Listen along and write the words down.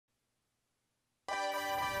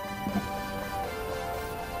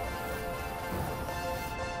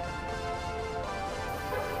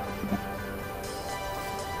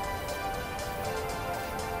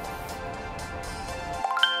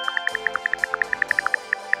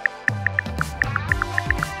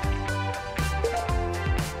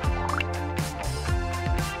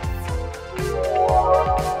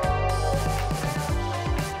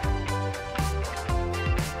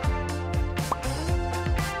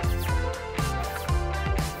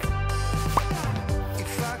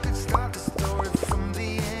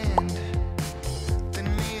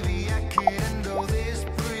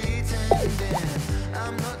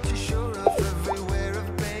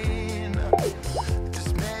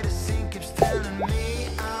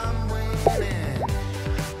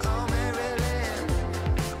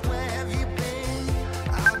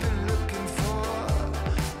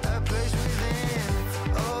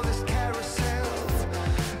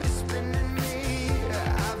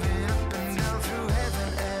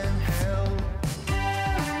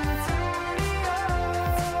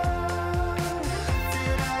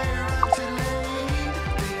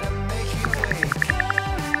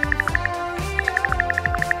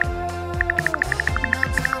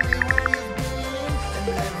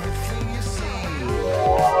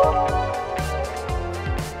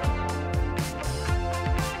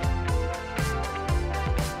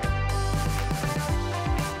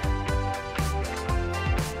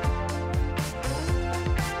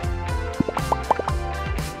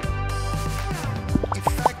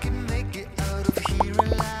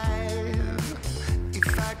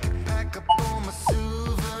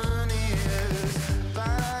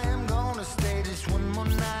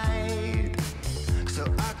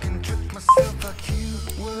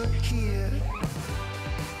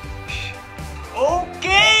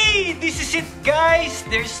guys!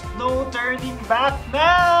 There's no turning back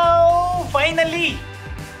now! Finally!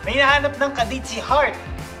 May nahanap ng kadate si Heart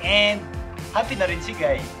and happy na rin si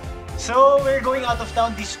Guy. So, we're going out of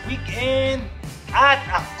town this weekend at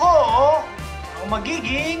ako ang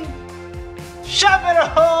magiging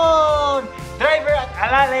chaperone! Driver at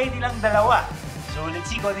alalay nilang dalawa. So,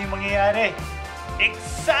 let's see kung ano yung mangyayari.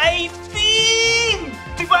 Exciting!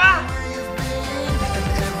 Diba?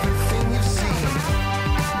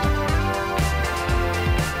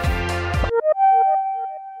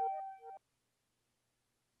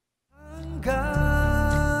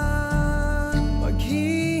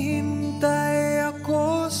 Maghihintay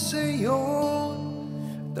ako sa'yo,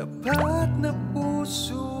 tapat na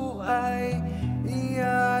puso ay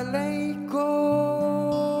ialay ko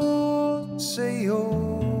sa'yo.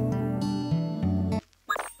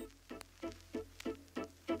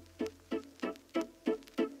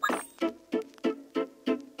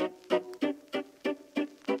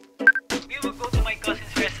 We will go to my cousin's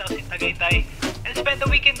rest house in Tagaytay and spend the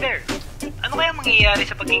weekend there. Ano kaya mangyayari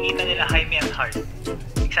sa pagkikita nila Jaime at Heart?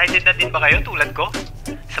 Excited na din ba kayo tulad ko?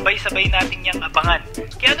 Sabay-sabay natin niyang abangan.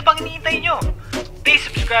 Kaya ano bang hinihintay nyo? Please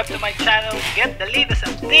subscribe to my channel to get the latest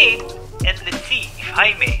update and let's see if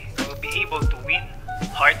Jaime will be able to win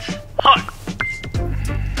Heart's heart.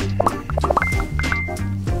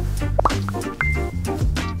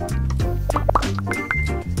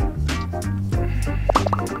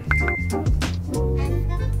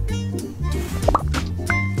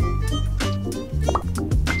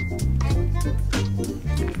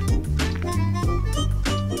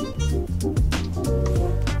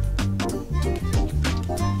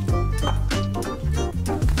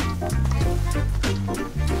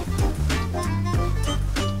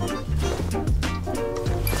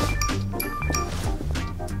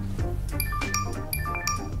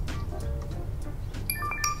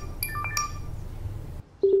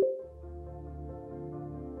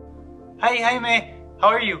 Hi Jaime,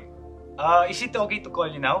 how are you? Is it okay to call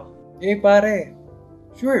you now? Eh pare,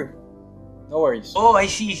 sure. No worries. Oh, I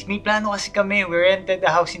see. May plano kasi kami. We rented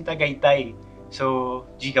a house in Tagaytay. So,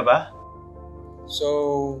 G ka ba?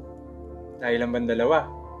 So, tayo lang ba dalawa?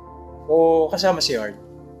 O kasama si Heart?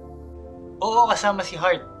 Oo, kasama si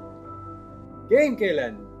Heart. Game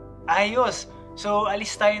kailan? Ayos. So,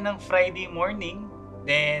 alis tayo ng Friday morning.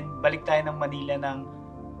 Then, balik tayo ng Manila ng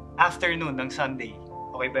afternoon ng Sunday.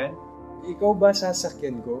 Okay ba yan? Ikaw ba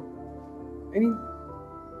sasakyan ko? I mean,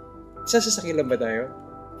 sasakyan lang ba tayo?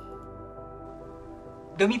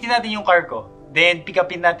 Gamitin natin yung car ko. Then, pick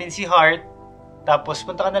upin natin si Heart. Tapos,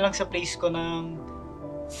 punta ka na lang sa place ko ng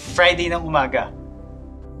Friday ng umaga.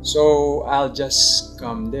 So, I'll just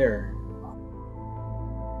come there.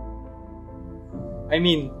 I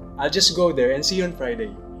mean, I'll just go there and see you on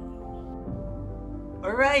Friday.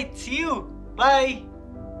 Alright, see you! Bye!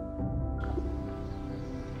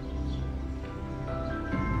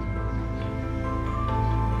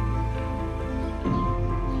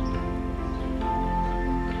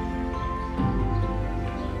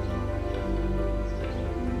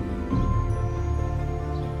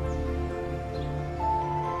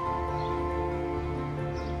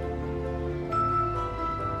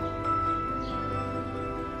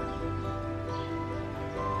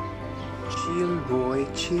 Chill, boy,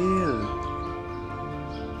 chill.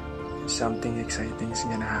 Something exciting is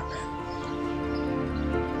gonna happen.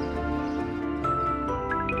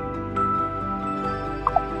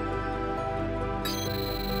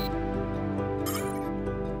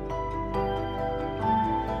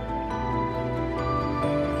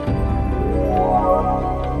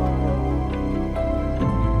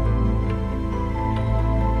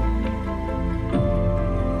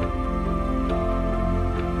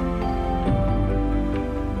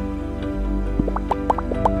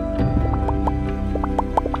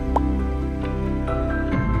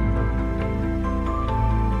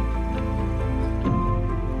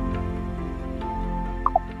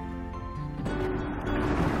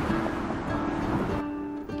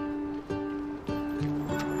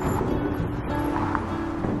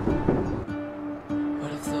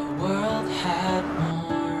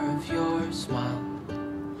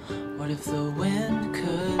 if the wind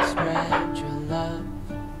could spread your love?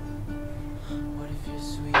 What if your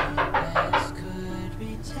sweetness could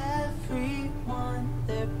reach everyone?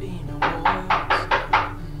 There'd be no words.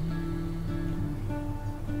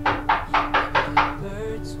 Maybe the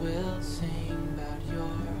birds will sing about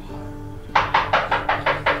your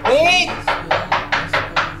heart. Wait!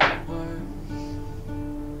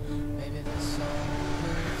 Maybe the song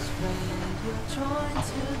will spread your joy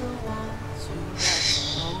to the ones who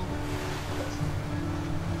love you.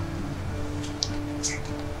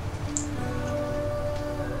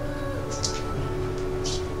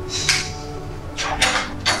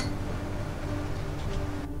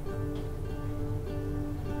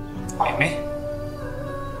 Jaime?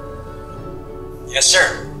 Yes,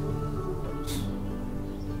 sir.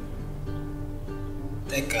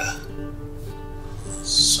 Teka.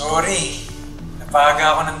 Sorry.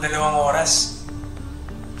 Napaga ako ng 2 oras.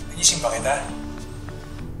 Nagising ba kita?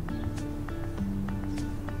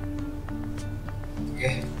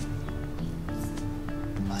 Sige.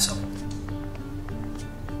 Pasok.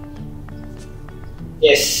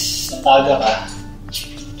 Yes, napaga ka.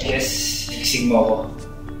 Yes, nagising mo ako.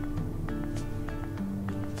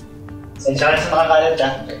 Sensya ka na sa makakalat ha.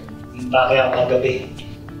 Yung bakit ako kagabi.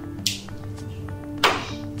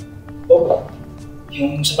 Oh,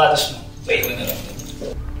 yung sapatos mo. Paiwan na lang.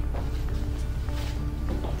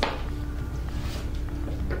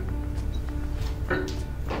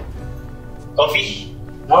 Coffee?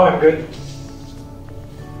 No, I'm good.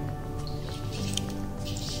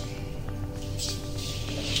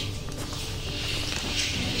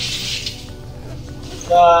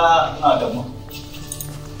 Sa umaga mo?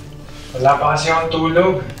 Wala pa kasi akong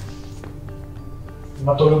tulog. Kung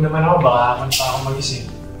matulog naman ako, baka aman pa ako magising.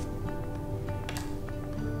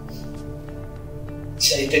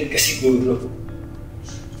 Excited ka siguro.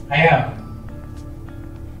 Ayan.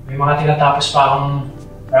 May mga tinatapos pa akong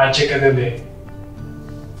project kagabi.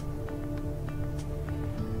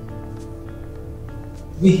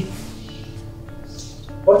 Uy!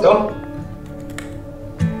 What?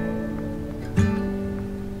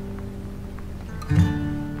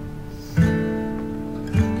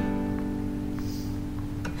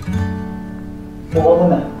 Buka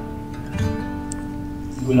mo na.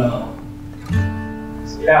 Sigo lang ako.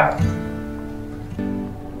 Sila.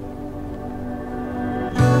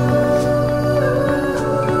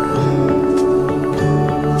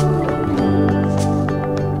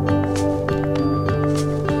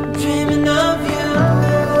 Dreaming of you.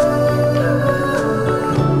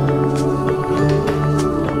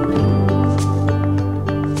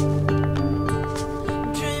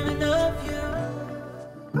 Dreaming of you.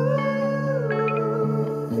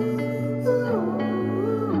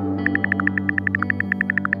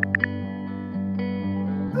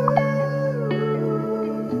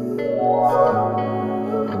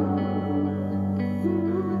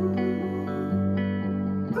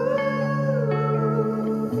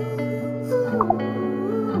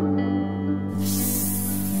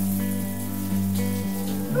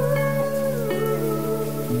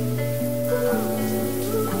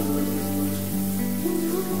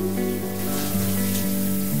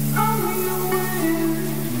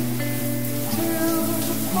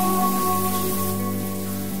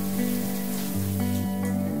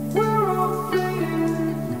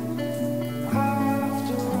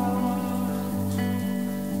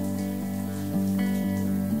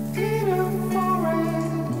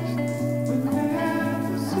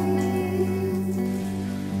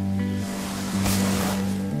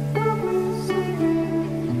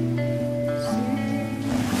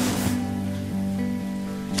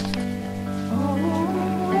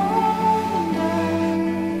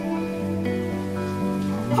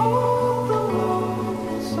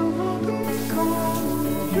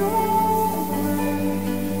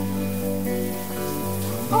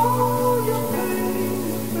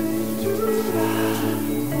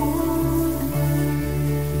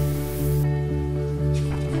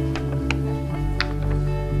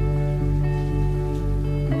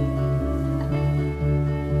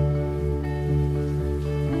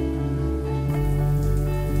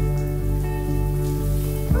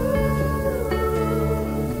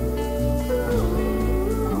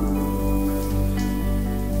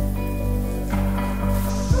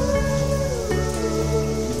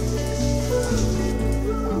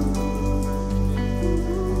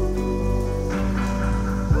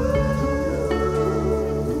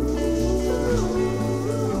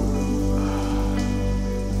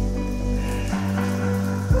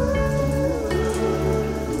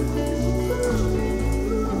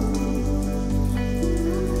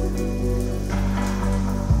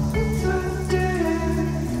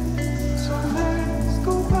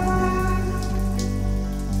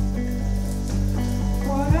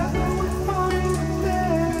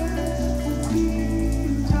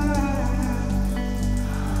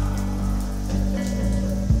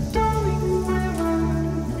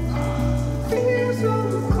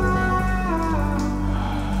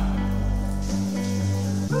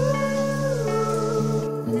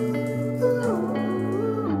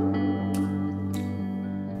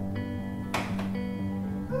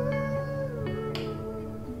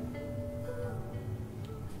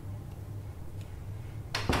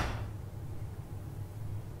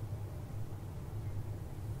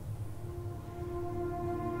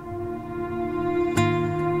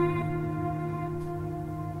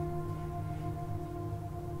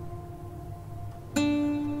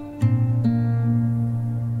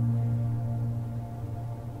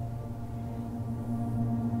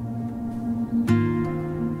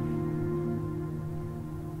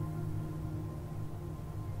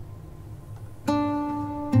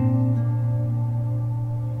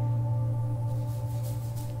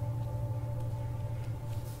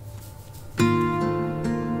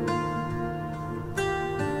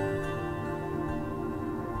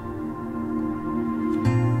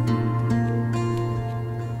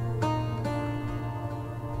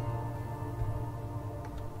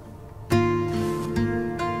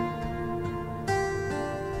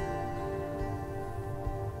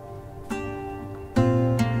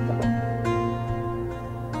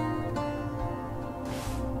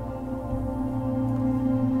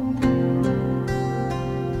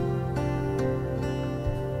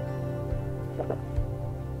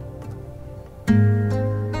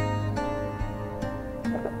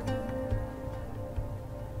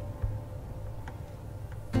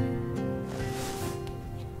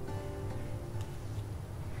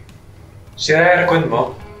 Sira aircon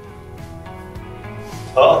mo?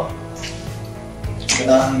 Oo. Hindi ko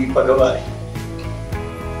na ang ipagawa eh.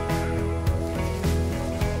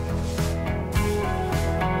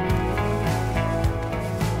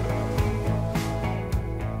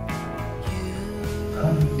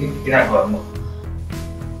 Anong ginagawa mo?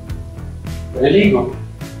 Maliligo.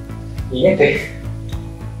 Ingat eh.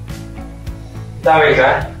 Tawag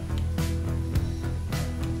ka?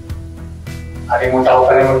 Nakalimutan ko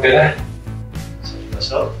pa rin magdala.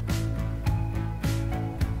 So?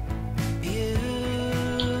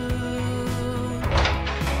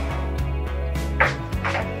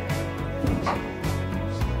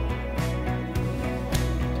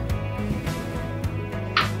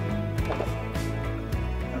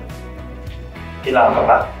 Kailangan ka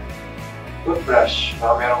ba? Toothbrush.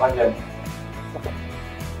 Baka meron ka dyan.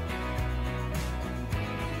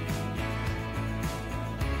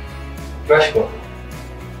 Brush ko.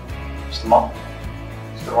 Gusto mo?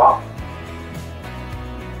 Gusto mo?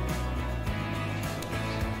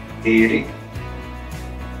 Diri.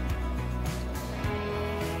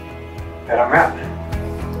 Pero nga.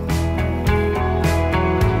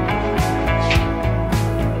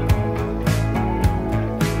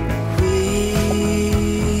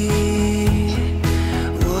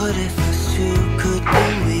 What if us two could be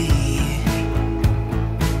we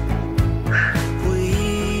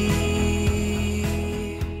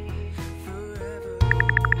forever?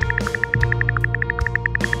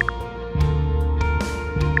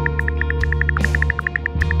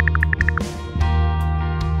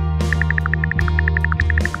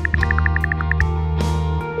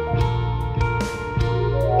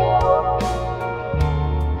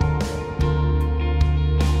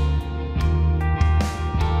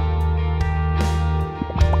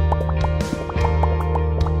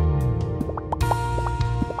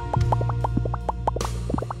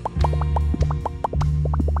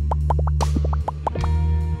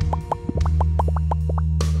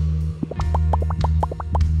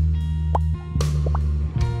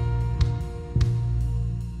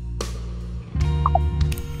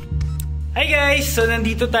 Hi guys! So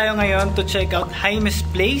nandito tayo ngayon to check out Jaime's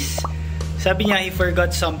place. Sabi niya he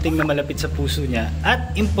forgot something na malapit sa puso niya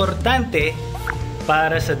at importante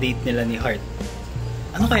para sa date nila ni Heart.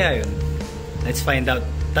 Ano kaya yun? Let's find out.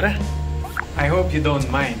 Tara! I hope you don't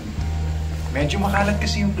mind. Medyo makalat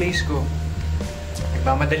kasi yung place ko.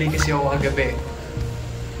 Nagmamadali kasi ako kagabi.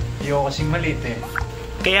 Hindi ako kasing malit eh.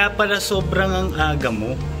 Kaya pala sobrang ang aga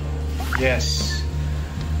mo. Yes.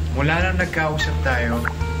 Mula nang nagkausap tayo,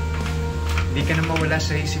 hindi ka na mawala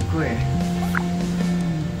sa isip ko eh.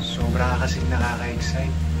 Sobra ka kasing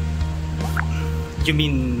nakaka-excite. You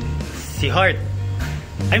mean si Heart?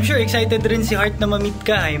 I'm sure excited rin si Heart na ma-meet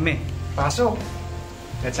ka, Jaime. Pasok.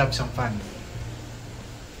 Let's have some fun.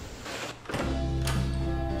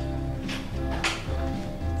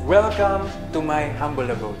 Welcome to my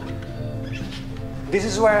humble abode. This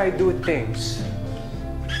is where I do things.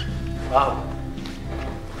 Wow.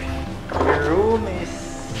 Your room is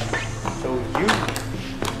so huge.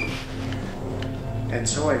 And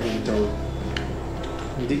so I've been told.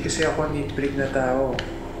 Hindi kasi ako nitpick na tao.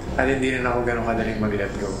 At hindi rin ako ganun kadaling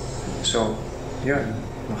mag-let go. So, yun.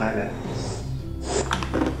 Makalat.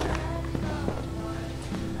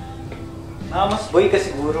 Mas boy ka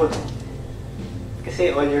siguro, no?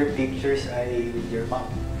 Kasi all your pictures ay with your mom.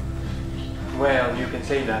 Well, you can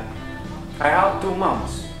say that. I have two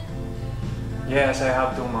moms. Yes, I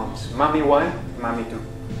have two moms. Mommy 1, Mommy 2.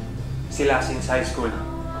 Sila since high school.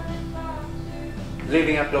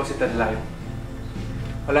 Living a closeted life.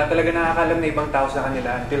 Wala talaga nakakalam na ibang tao sa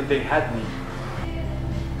kanila until they had me.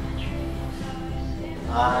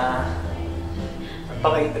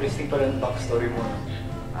 Napaka-interesting pala ng backstory mo.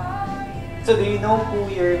 So, do you know who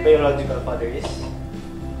your biological father is?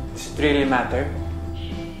 Does it really matter?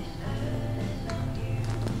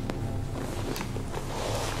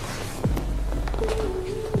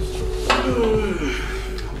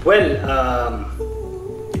 Well,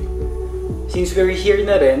 since we're here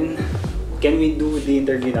na rin, can we do the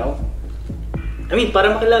interview now? I mean, para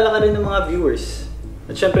makilala ka rin ng mga viewers.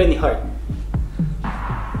 At syempre ni Heart.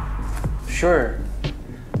 Sure.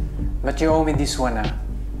 But you owe me this one, ah.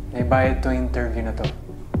 May bayad to interview na to.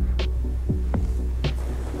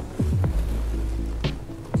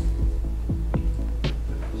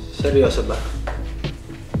 Seryoso ba?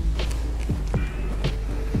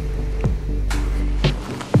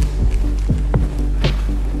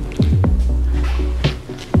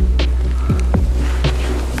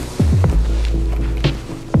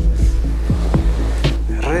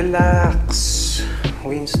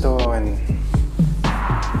 and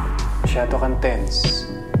masyado kang tense.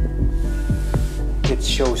 It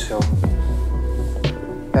shows so.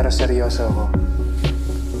 Pero seryoso ako.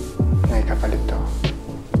 May kapalit to.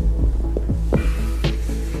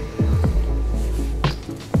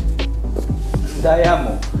 Daya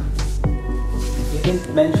mo. You didn't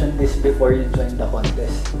mention this before you joined the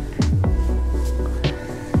contest.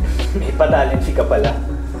 May pa-talent ka pala.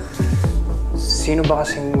 Sino ba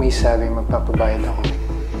kasing may sabing magpapabayad ako?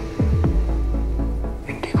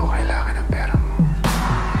 Hindi ko kailangan ng pera mo.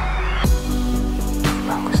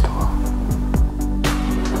 Iba ang gusto ko.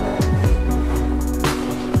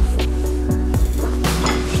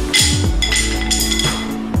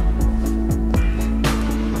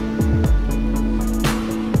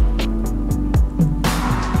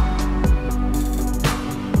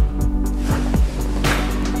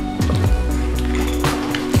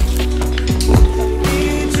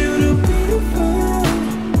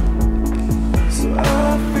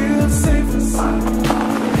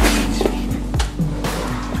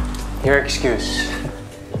 Your excuse.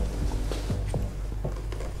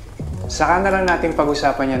 Saka na lang natin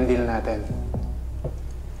pag-usapan yung deal natin.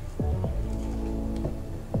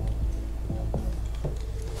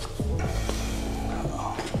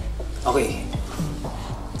 Okay.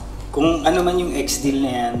 Kung ano man yung ex-deal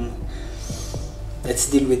na yan, let's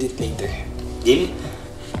deal with it later. Deal?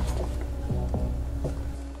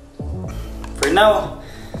 For now,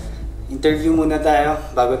 interview muna tayo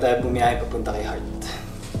bago tayo bumiyahe papunta kay Heart.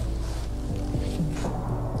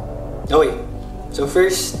 Okay, so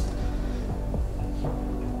first,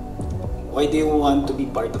 why do you want to be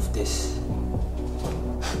part of this?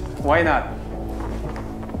 Why not?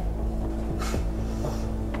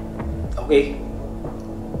 Okay.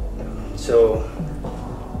 So,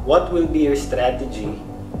 what will be your strategy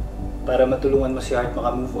para matulungan mo si Heart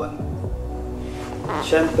maka-move on?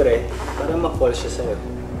 Siyempre, para ma-fall siya sa'yo.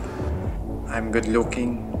 I'm good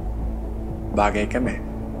looking. Bagay kami.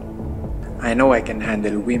 I know I can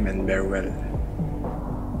handle women very well.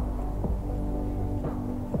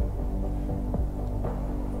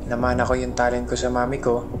 Naman ako yung talent ko sa mami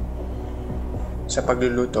ko sa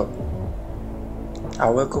pagluluto. I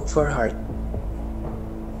will cook for Heart.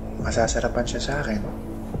 Masasarapan siya sa akin.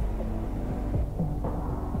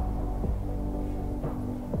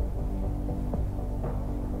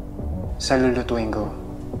 Sa lulutuin ko.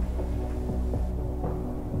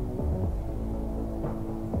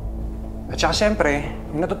 At saka siyempre,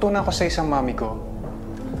 natutunan ko sa isang mami ko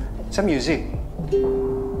sa music.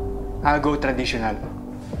 I'll go traditional.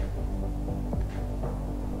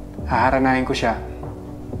 Haharanahin ko siya.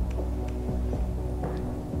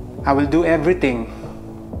 I will do everything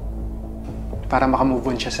para makamove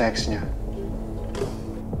on siya sa ex niya.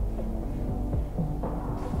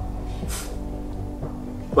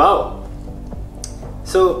 Wow!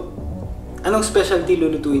 So, anong specialty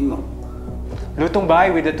lulutuin mo? Lutong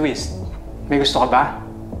bahay with a twist. May gusto ka ba?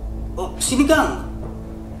 Oh, sinigang!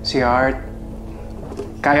 Si Heart,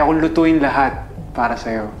 kaya kong lutuin lahat para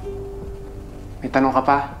sa'yo. May tanong ka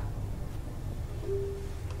pa?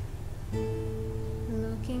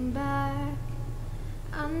 Looking back,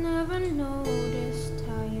 I never noticed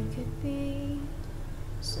how you could be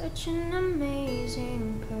such an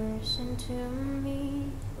amazing person to me.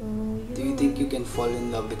 Oh, Do you think you can fall in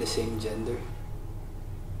love with the same gender?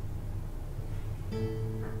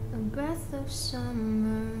 a breath of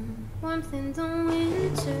summer, warmth in the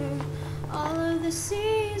winter, all of the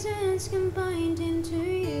seasons combined into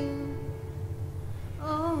you.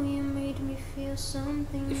 Oh, you made me feel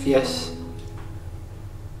something. If yes,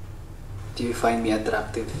 do you find me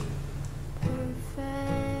attractive?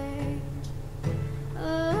 Perfect.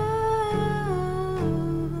 Oh,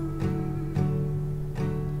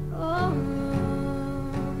 oh,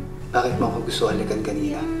 Bakit mo ako gusto halikan you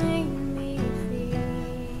kanina? make me feel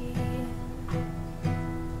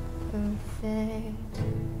perfect.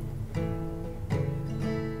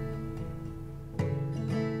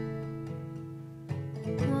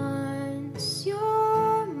 Once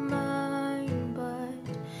you're mine,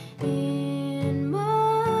 but in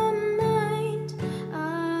my mind,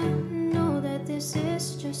 I know that this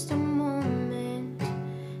is just a moment.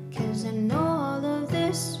 'Cause I know all of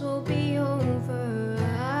this will be over.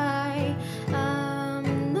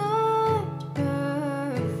 I'm not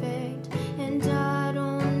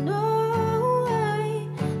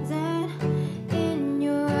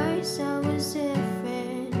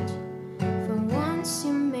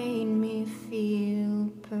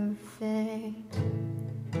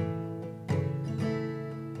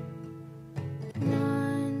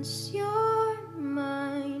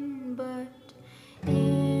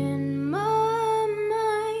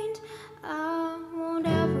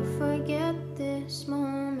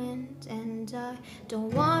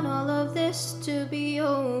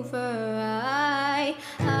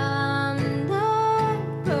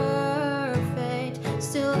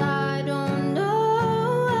still